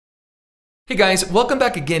Hey guys, welcome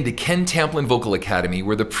back again to Ken Tamplin Vocal Academy,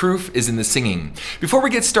 where the proof is in the singing. Before we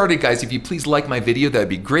get started, guys, if you please like my video, that'd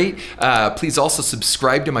be great. Please also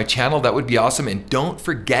subscribe to my channel, that would be awesome. And don't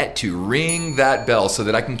forget to ring that bell so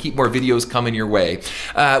that I can keep more videos coming your way.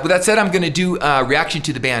 With that said, I'm gonna do a reaction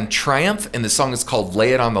to the band Triumph, and the song is called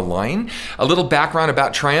Lay It on the Line. A little background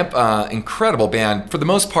about Triumph, incredible band. For the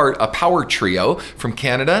most part, a power trio from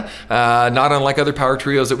Canada, not unlike other power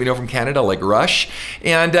trios that we know from Canada, like Rush.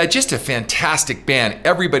 And just a fantastic band.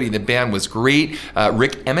 Everybody in the band was great.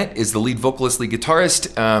 Rik Emmett is the lead vocalist, lead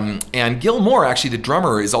guitarist, and Gil Moore, actually the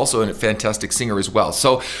drummer, is also a fantastic singer as well.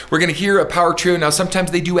 So we're gonna hear a power trio. Now sometimes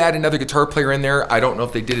they do add another guitar player in there. I don't know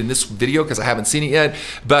if they did in this video because I haven't seen it yet,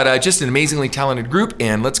 but just an amazingly talented group,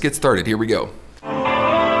 and let's get started. Here we go.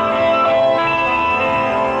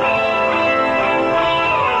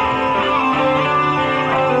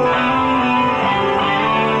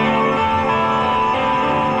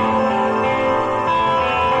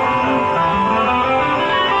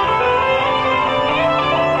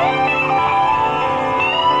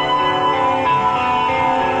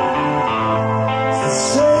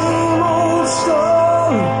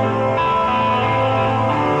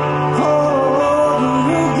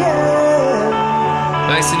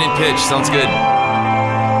 Nice and in pitch, sounds good.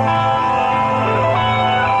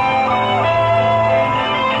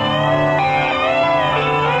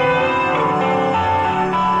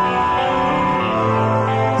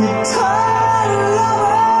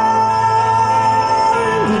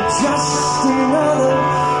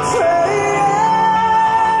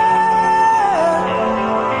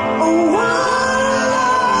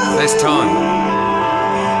 Nice tone.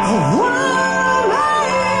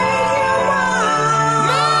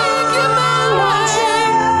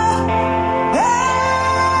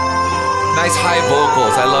 Nice high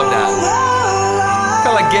vocals, I love that.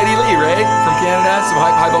 Kind of like Geddy Lee, right? From Canada, some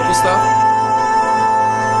high vocal stuff.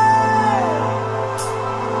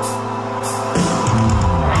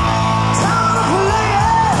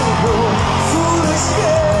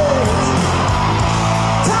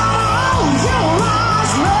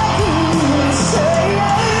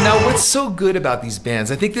 Now, what's so good about these bands,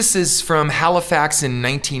 I think this is from Halifax in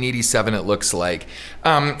 1987, it looks like.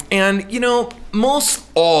 And, you know, most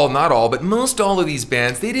all of these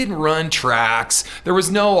bands, they didn't run tracks. There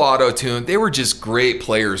was no auto-tune. They were just great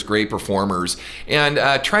players, great performers. And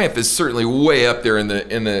Triumph is certainly way up there in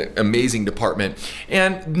the amazing department.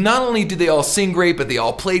 And not only did they all sing great, but they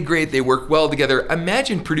all played great. They worked well together.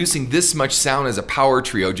 Imagine producing this much sound as a power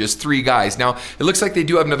trio, just three guys. Now, it looks like they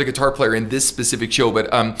do have another guitar player in this specific show,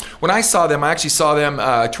 but when I saw them, I actually saw them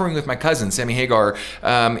touring with my cousin, Sammy Hagar,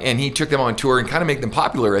 and he took them on tour and kind of made them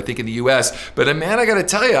popular, I think, in the US. But man, I gotta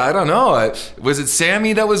tell you, I don't know. Was it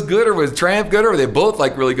Sammy that was good, or was Triumph good, or were they both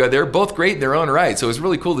like really good? They're both great in their own right, so it was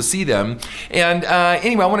really cool to see them. And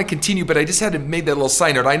anyway, I want to continue, but I just had to make that little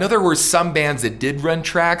side note. I know there were some bands that did run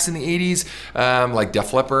tracks in the 80s, like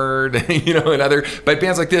Def Leppard, you know, and other, but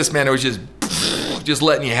bands like this, man, it was just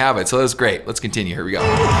letting you have it. So that was great. Let's continue. Here we go.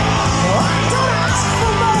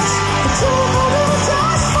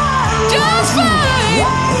 Just fine.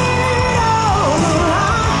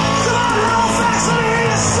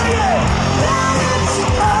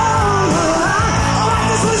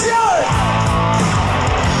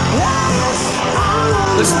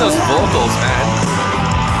 Listen to those vocals, man.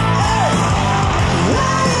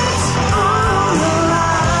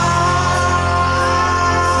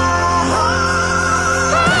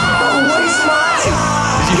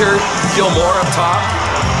 Did you hear Gil Moore up top,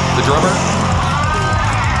 the drummer?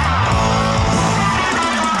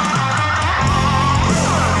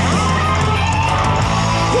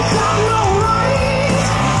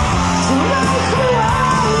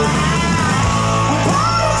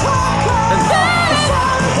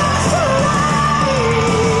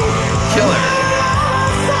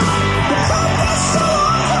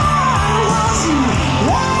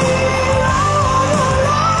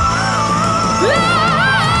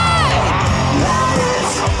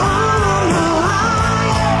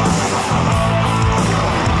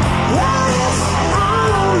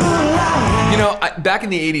 Back in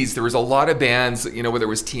the 80s, there was a lot of bands, you know, whether it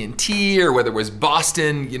was TNT or whether it was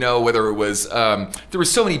Boston, you know, whether it was, there were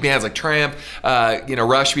so many bands like Triumph, you know,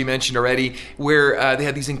 Rush we mentioned already, where they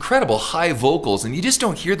had these incredible high vocals, and you just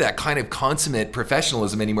don't hear that kind of consummate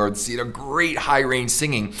professionalism anymore. It's, you know, great high range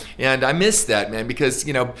singing, and I miss that, man, because,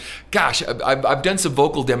 you know, gosh, I've done some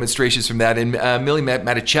vocal demonstrations from that, and Millie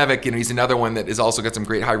Maticevic, you know, he's another one that has also got some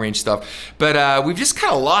great high range stuff, but we've just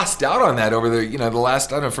kind of lost out on that over the, you know, the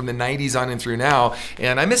last, I don't know, from the 90s on and through now.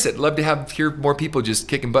 And I miss it. Love to hear more people just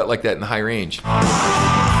kicking butt like that in the high range.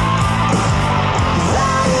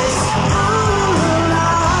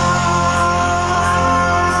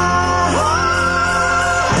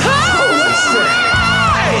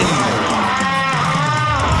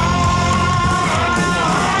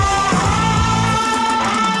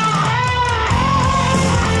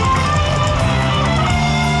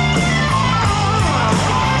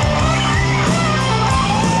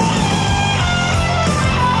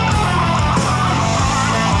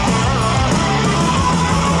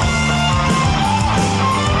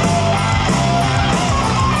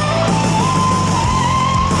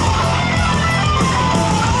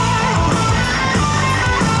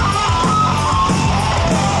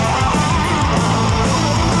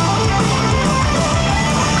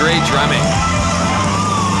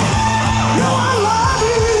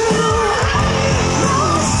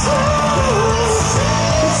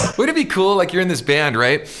 Wouldn't it be cool, like you're in this band,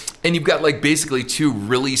 right? And you've got like basically two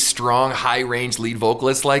really strong, high-range lead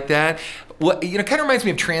vocalists like that. What, you know, kind of reminds me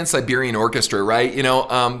of Trans-Siberian Orchestra, right? You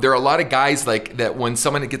know, there are a lot of guys like that when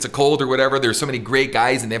someone gets a cold or whatever, there's so many great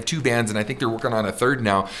guys and they have two bands and I think they're working on a third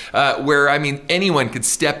now, where, I mean, anyone could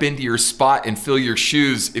step into your spot and fill your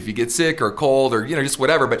shoes if you get sick or cold or, you know, just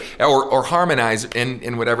whatever, but, or harmonize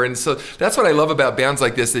and whatever. And so that's what I love about bands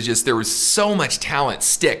like this, is just there was so much talent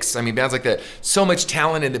sticks. I mean, bands like that, so much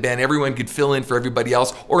talent in the band, everyone could fill in for everybody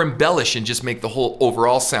else or embellish and just make the whole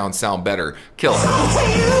overall sound better. Kill it.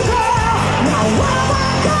 Now what have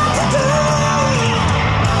I got to do?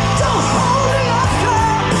 Don't hold me up,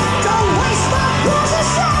 girl. Don't waste my precious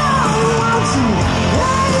time. Won't you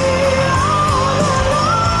lay it on the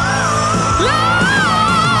line? Let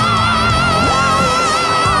it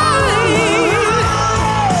on the moonlight.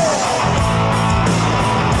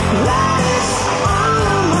 Let it on,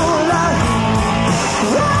 girl.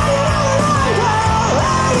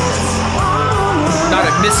 Let it on the moonlight. Not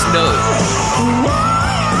a missed note.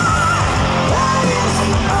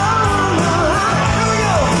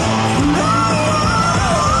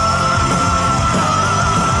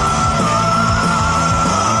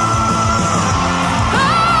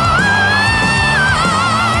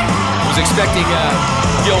 Expecting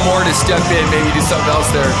Gil Moore to step in, maybe do something else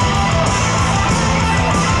there.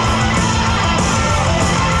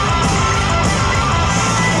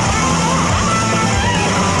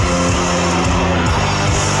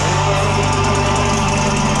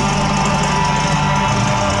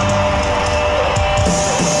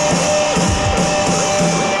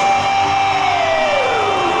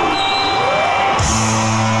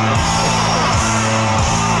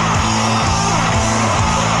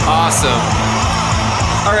 Awesome.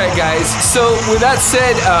 All right, guys. So with that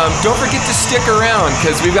said, don't forget to stick around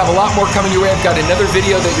because we've got a lot more coming your way. I've got another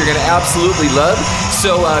video that you're going to absolutely love.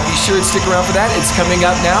 So be sure to stick around for that. It's coming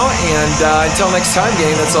up now. And until next time,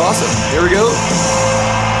 gang, that's awesome. Here we go.